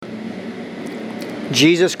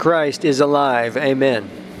Jesus Christ is alive. Amen.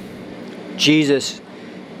 Jesus,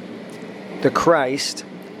 the Christ,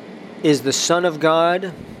 is the Son of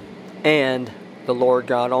God and the Lord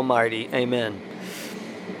God Almighty. Amen.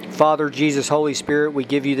 Father, Jesus, Holy Spirit, we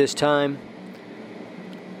give you this time.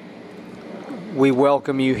 We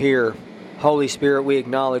welcome you here. Holy Spirit, we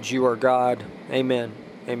acknowledge you are God. Amen.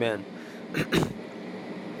 Amen.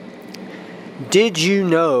 Did you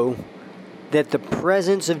know that the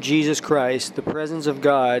presence of Jesus Christ, the presence of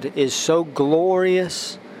God, is so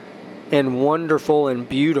glorious and wonderful and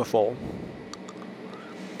beautiful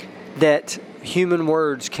that human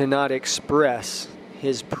words cannot express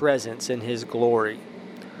His presence and His glory?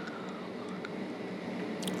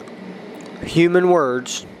 Human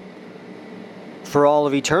words for all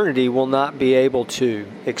of eternity will not be able to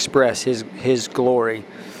express His glory.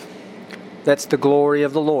 That's the glory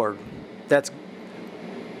of the Lord. That's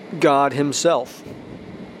God Himself.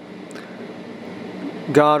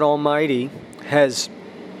 God Almighty has,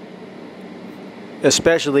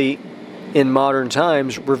 especially in modern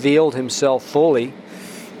times, revealed Himself fully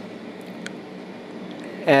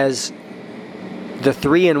as the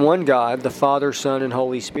three-in-one God, the Father, Son, and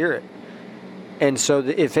Holy Spirit. And so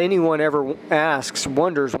if anyone ever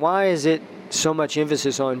wonders, why is it so much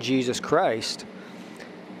emphasis on Jesus Christ?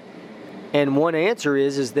 And one answer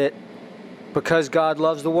is that because God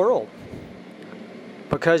loves the world.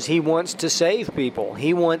 Because He wants to save people.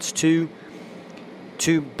 He wants to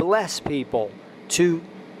bless people.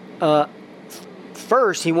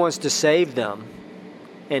 First, He wants to save them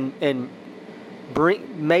and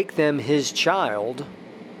make them His child.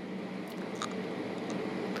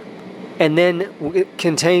 And then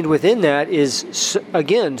contained within that is,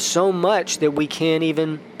 again, so much that we can't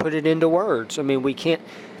even put it into words. I mean, we can't.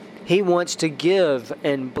 He wants to give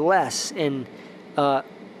and bless and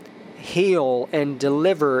heal and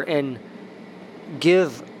deliver and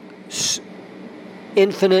give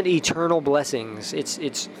infinite, eternal blessings.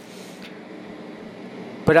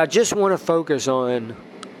 But I just want to focus on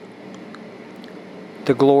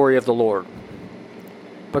the glory of the Lord.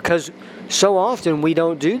 Because so often we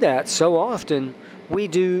don't do that. So often we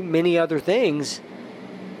do many other things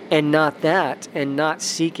and not that, and not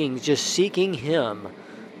just seeking Him,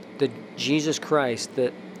 the Jesus Christ,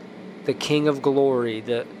 the King of glory,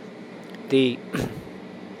 the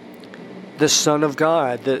Son of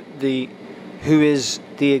God, who is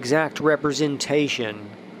the exact representation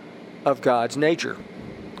of God's nature.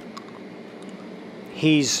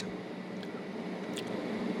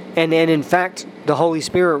 And in fact, the Holy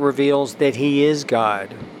Spirit reveals that He is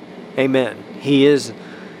God. Amen. He is.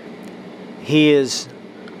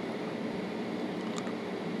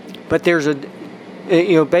 But there's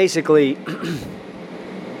basically,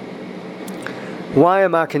 why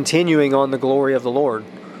am I continuing on the glory of the Lord?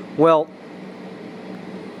 Well,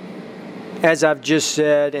 as I've just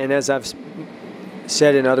said, and as I've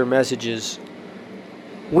said in other messages,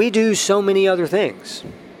 we do so many other things.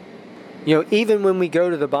 Even when we go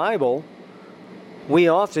to the Bible, we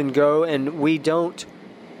often go and we don't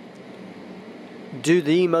do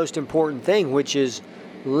the most important thing, which is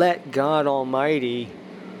let God Almighty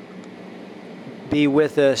be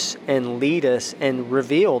with us and lead us and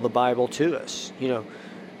reveal the Bible to us.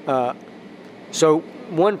 So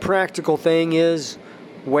one practical thing is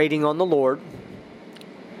waiting on the Lord.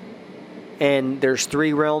 And there's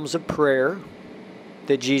 3 realms of prayer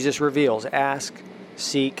that Jesus reveals: ask,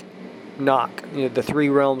 seek, knock. The 3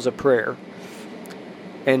 realms of prayer.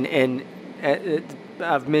 And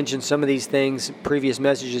I've mentioned some of these things in previous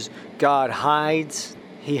messages. God hides.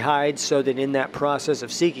 He hides so that in that process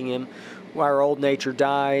of seeking Him, our old nature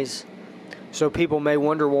dies. So people may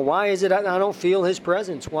wonder, well, why is it I don't feel His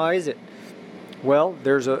presence? Why is it? Well,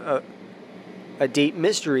 there's a deep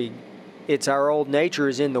mystery. It's our old nature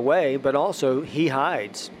is in the way, but also He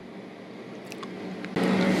hides.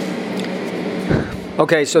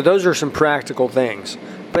 Okay, so those are some practical things.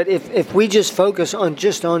 But if we just focus on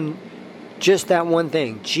just that one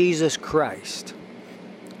thing, Jesus Christ,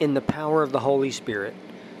 in the power of the Holy Spirit,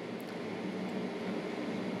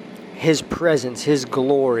 His presence, His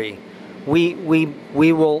glory, we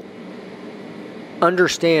will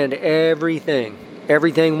understand everything.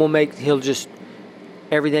 Everything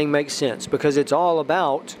everything makes sense, because it's all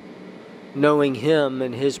about knowing Him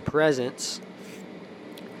and His presence.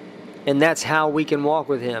 And that's how we can walk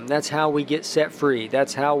with Him. That's how we get set free.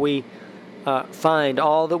 That's how we find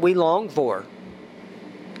all that we long for.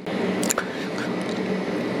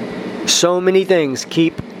 So many things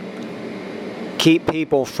keep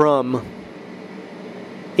people from,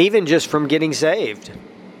 even just from getting saved.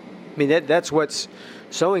 I mean, that's what's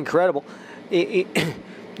so incredible.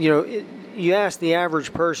 you ask the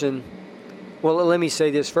average person, well, let me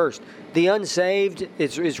say this first. The unsaved,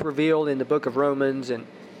 it's revealed in the book of Romans, and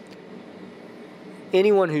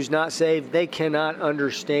anyone who's not saved, they cannot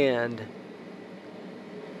understand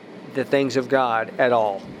the things of God at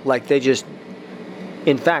all. Like they just,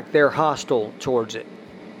 in fact, they're hostile towards it.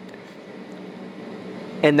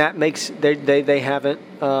 And that makes, they haven't,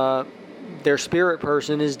 their spirit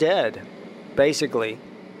person is dead, basically.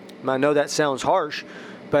 I know that sounds harsh,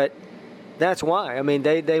 but that's why. I mean,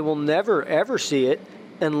 they will never, ever see it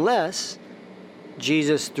unless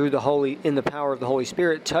Jesus, through in the power of the Holy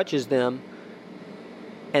Spirit, touches them,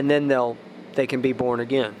 and then they can be born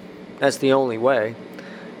again. That's the only way.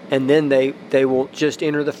 And then they will just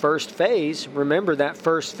enter the first phase. Remember, that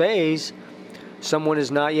first phase, someone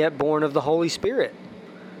is not yet born of the Holy Spirit.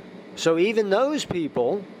 So even those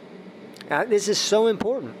people, this is so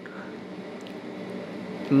important.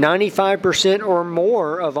 95% or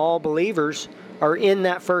more of all believers are in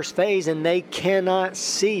that first phase, and they cannot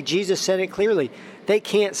see. Jesus said it clearly. They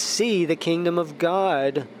can't see the kingdom of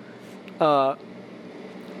God, the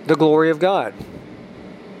glory of God.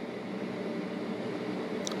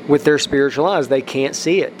 With their spiritual eyes, they can't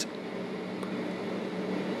see it.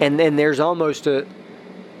 And then there's almost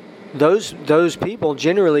those people,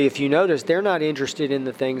 generally, if you notice, they're not interested in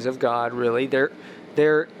the things of God, really.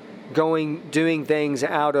 They're doing things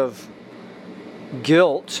out of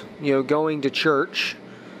guilt, going to church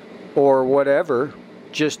or whatever,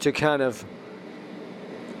 just to kind of,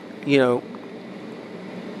 go.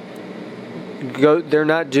 They're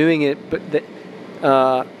not doing it, but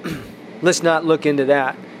let's not look into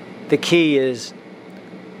that. The key is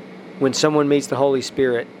when someone meets the Holy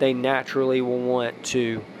Spirit, they naturally will want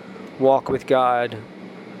to walk with God,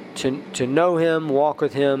 to know Him, walk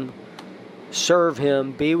with Him, serve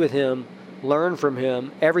Him, be with Him, learn from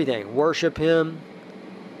Him, everything, worship Him.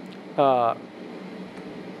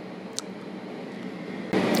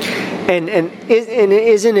 And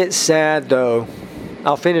isn't it sad, though?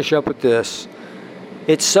 I'll finish up with this.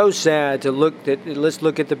 It's so sad to let's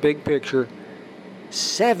look at the big picture.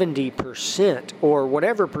 70% or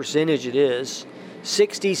whatever percentage it is,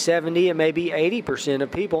 60, 70, it may be 80% of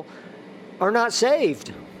people are not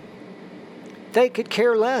saved. They could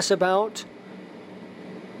care less about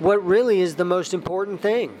what really is the most important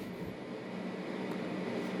thing.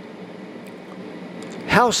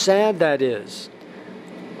 How sad that is.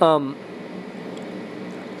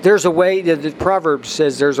 There's a way, the Proverbs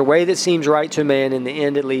says, there's a way that seems right to man, in the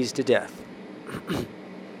end it leads to death.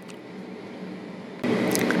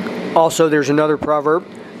 Also, there's another proverb,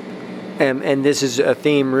 and this is a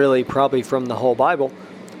theme really probably from the whole Bible.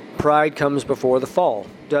 Pride comes before the fall,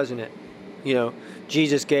 doesn't it?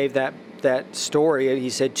 Jesus gave that story. He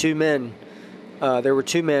said there were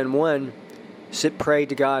two men. One prayed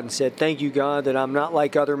to God and said, "Thank you, God, that I'm not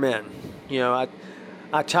like other men.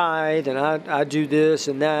 I tithe and I do this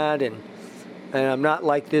and that, and I'm not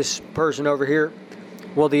like this person over here."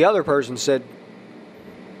 Well, the other person said,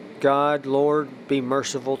 "God, Lord, be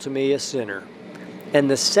merciful to me, a sinner."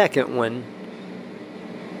 And the second one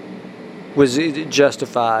was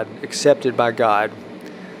justified, accepted by God.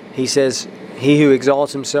 He says, "He who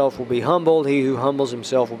exalts himself will be humbled. He who humbles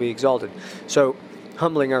himself will be exalted." So,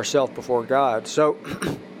 humbling ourselves before God. So,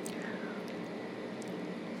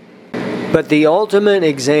 but the ultimate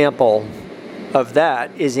example of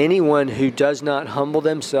that is anyone who does not humble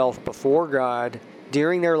themselves before God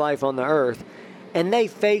during their life on the earth, and they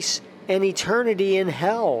face an eternity in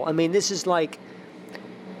hell. I mean, this is like,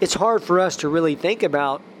 it's hard for us to really think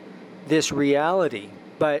about this reality,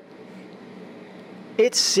 but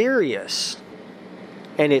it's serious.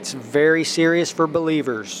 And it's very serious for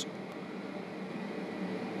believers.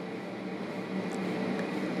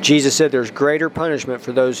 Jesus said there's greater punishment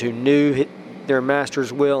for those who knew their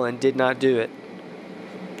master's will and did not do it.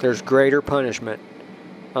 There's greater punishment.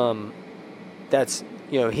 That's,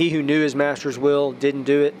 he who knew his master's will, didn't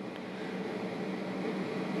do it,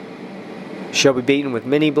 shall be beaten with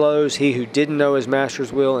many blows. He who didn't know his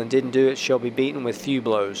master's will and didn't do it shall be beaten with few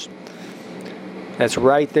blows. That's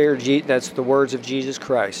right there. That's the words of Jesus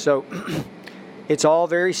Christ. So it's all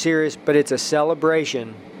very serious, but it's a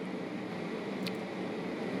celebration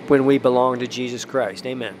when we belong to Jesus Christ.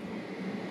 Amen.